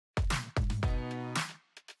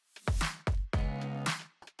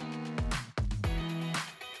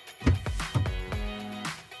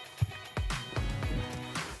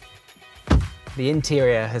The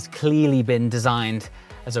interior has clearly been designed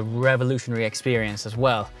as a revolutionary experience as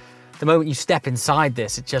well. The moment you step inside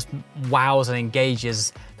this, it just wows and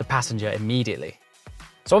engages the passenger immediately.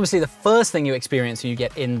 So obviously the first thing you experience when you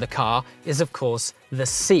get in the car is, of course, the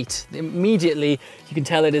seat. Immediately you can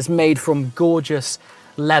tell it is made from gorgeous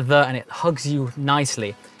leather and it hugs you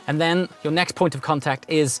nicely. And then your next point of contact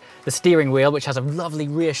is the steering wheel, which has a lovely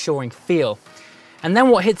reassuring feel. And then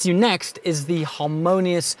what hits you next is the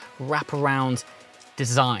harmonious wraparound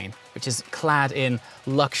design, which is clad in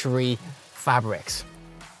luxury fabrics.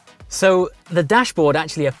 So the dashboard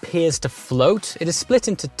actually appears to float. It is split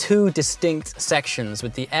into two distinct sections,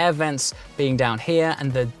 with the air vents being down here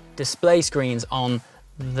and the display screens on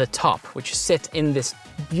the top, which sit in this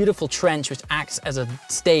beautiful trench which acts as a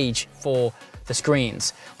stage for the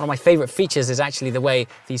screens. One of my favorite features is actually the way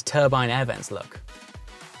these turbine air vents look.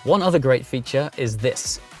 One other great feature is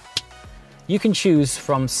this. You can choose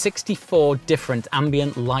from 64 different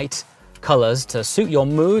ambient light colors to suit your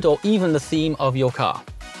mood or even the theme of your car.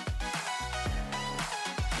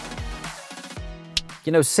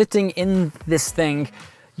 You know, sitting in this thing,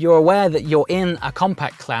 you're aware that you're in a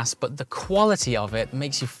compact class, but the quality of it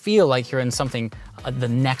makes you feel like you're in something at the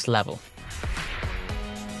next level.